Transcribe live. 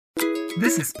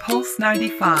This is Pulse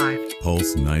 95.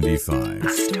 Pulse 95. A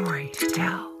story to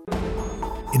tell.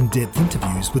 In-depth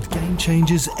interviews with game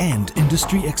changers and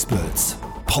industry experts.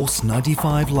 Pulse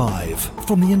 95 Live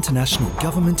from the International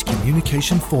Government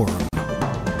Communication Forum.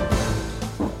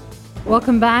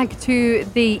 Welcome back to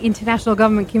the International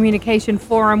Government Communication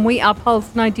Forum. We are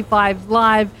Pulse 95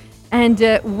 Live and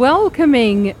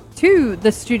welcoming to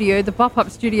the studio, the pop-up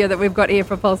studio that we've got here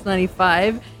for Pulse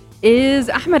 95 is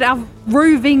Ahmad, our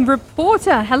roving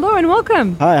reporter. Hello and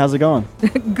welcome. Hi, how's it going?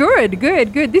 Good.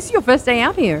 This is your first day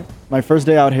out here. My first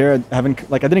day out here, I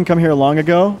didn't come here long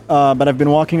ago, but I've been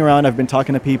walking around, I've been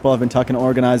talking to people, I've been talking to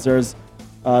organizers,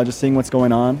 just seeing what's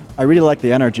going on. I really like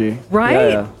the energy. Right?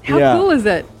 Yeah. How cool is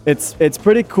it? It's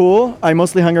pretty cool. I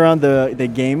mostly hung around the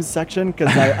games section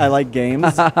because I like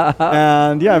games.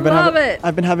 And yeah,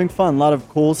 I've been having fun. A lot of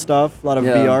cool stuff, a lot of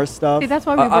VR stuff. See, that's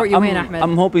why we brought you in, Ahmed.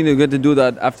 I'm hoping to get to do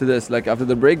that after this, like after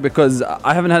the break, because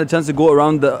I haven't had a chance to go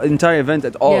around the entire event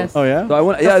at all. Yes. Oh yeah? So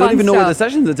I don't even know where the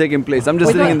sessions are taking place. I'm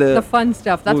just sitting in the fun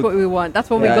stuff. That's what we want. That's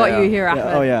what we got you here, Ahmed.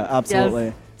 Oh yeah, absolutely.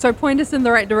 Yes. So point us in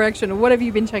the right direction. What have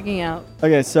you been checking out?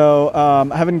 Okay, so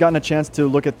I haven't gotten a chance to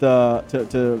look at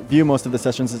to view most of the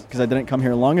sessions because I didn't come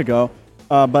here long ago.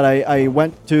 But I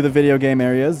went to the video game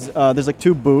areas. There's like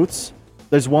two booths.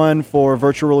 There's one for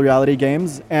virtual reality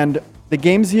games, and the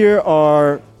games here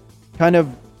are kind of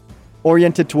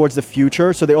oriented towards the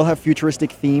future. So they all have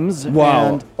futuristic themes.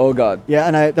 Wow! And, oh God! Yeah,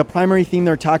 and the primary theme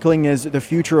they're tackling is the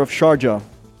future of Sharjah.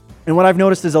 And what I've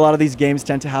noticed is a lot of these games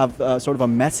tend to have sort of a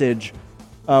message.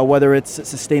 Whether it's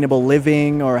sustainable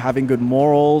living or having good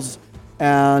morals.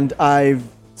 And I've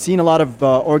seen a lot of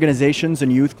organizations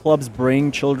and youth clubs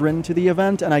bring children to the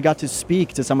event, and I got to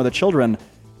speak to some of the children,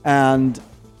 and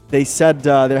they said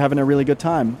they're having a really good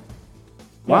time.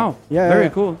 Wow. Yeah. Very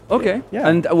cool. Okay. Yeah.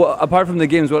 And apart from the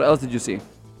games, what else did you see?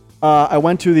 I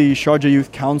went to the Sharjah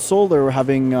Youth Council. They were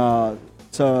having they're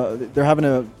having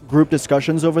a group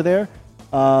discussions over there.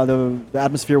 The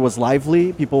atmosphere was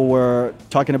lively. People were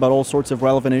talking about all sorts of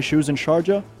relevant issues in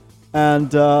Sharjah.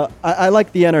 And I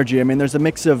like the energy. I mean, there's a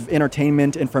mix of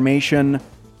entertainment, information,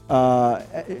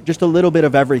 just a little bit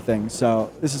of everything. So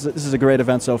this is a great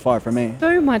event so far for me.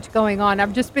 So much going on.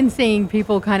 I've just been seeing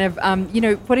people kind of,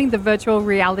 putting the virtual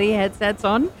reality headsets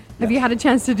on. Have you had a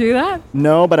chance to do that?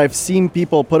 No, but I've seen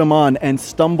people put them on and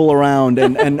stumble around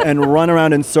and run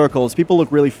around in circles. People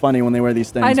look really funny when they wear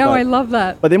these things. I know, I love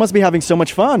that. But they must be having so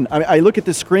much fun. I mean, I look at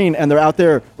the screen and they're out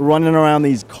there running around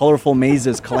these colorful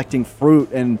mazes, collecting fruit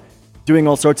and doing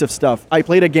all sorts of stuff. I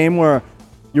played a game where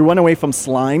you run away from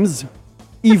slimes,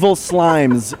 evil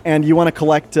slimes, and you want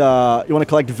to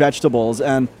collect vegetables.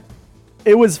 And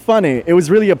it was funny. It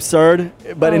was really absurd,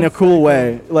 but in a cool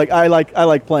way. Like I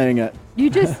like playing it. You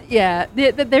just,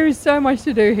 there is so much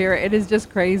to do here. It is just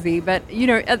crazy. But,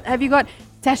 have you got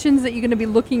sessions that you're going to be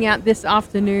looking at this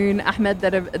afternoon, Ahmed,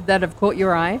 that have caught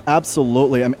your eye?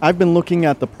 Absolutely. I mean, I've been looking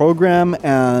at the program,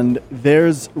 and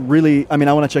there's really, I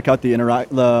want to check out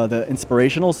the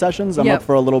inspirational sessions. I'm up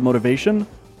for a little motivation.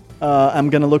 I'm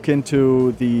going to look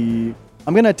into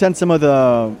I'm going to attend some of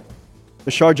the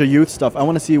Sharjah youth stuff. I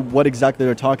want to see what exactly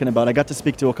they're talking about. I got to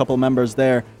speak to a couple of members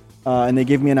there. And they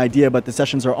gave me an idea, but the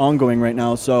sessions are ongoing right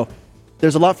now. So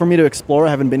there's a lot for me to explore. I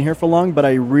haven't been here for long, but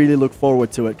I really look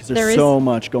forward to it because there's so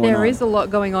much going on. There is a lot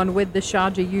going on with the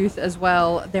Sharjah youth as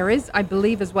well. There is, I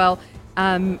believe, as well.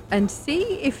 And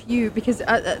see if because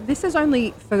this is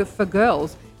only for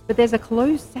girls, but there's a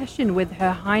closed session with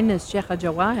Her Highness Sheikha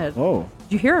Jawahir. Oh.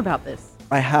 Did you hear about this?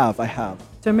 I have.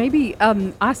 So maybe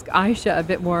ask Aisha a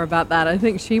bit more about that. I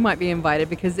think she might be invited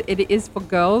because it is for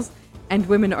girls and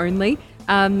women only.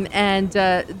 And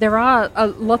there are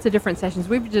lots of different sessions.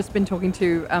 We've just been talking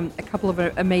to a couple of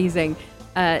amazing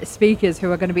speakers who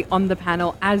are going to be on the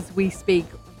panel as we speak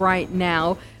right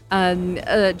now.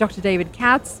 Dr. David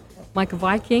Katz, Mike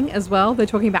Viking as well. They're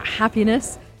talking about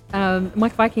happiness.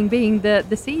 Mike Viking being the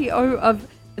CEO of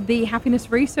the Happiness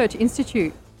Research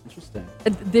Institute. Interesting.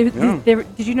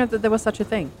 Did you know that there was such a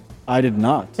thing? I did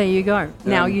not. There you go.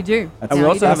 Now you do. And we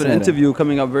also have an interview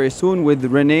coming up very soon with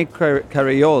Rene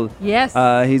Carayol. Yes.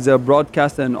 He's a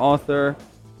broadcaster and author.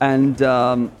 And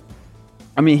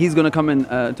he's going to come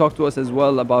and talk to us as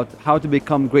well about how to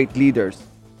become great leaders.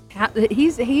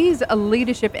 He's a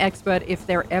leadership expert if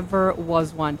there ever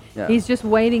was one. Yeah. He's just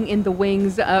waiting in the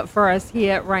wings for us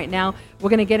here right now. We're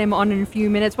going to get him on in a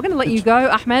few minutes. We're going to let you go,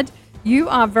 Ahmed. You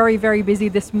are very, very busy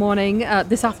this morning,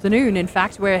 this afternoon. In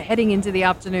fact, we're heading into the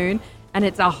afternoon, and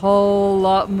it's a whole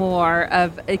lot more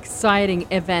of exciting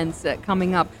events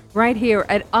coming up right here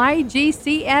at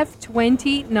IGCF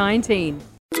 2019.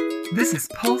 This is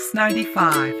Pulse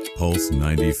 95. Pulse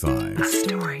 95. A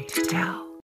story to tell.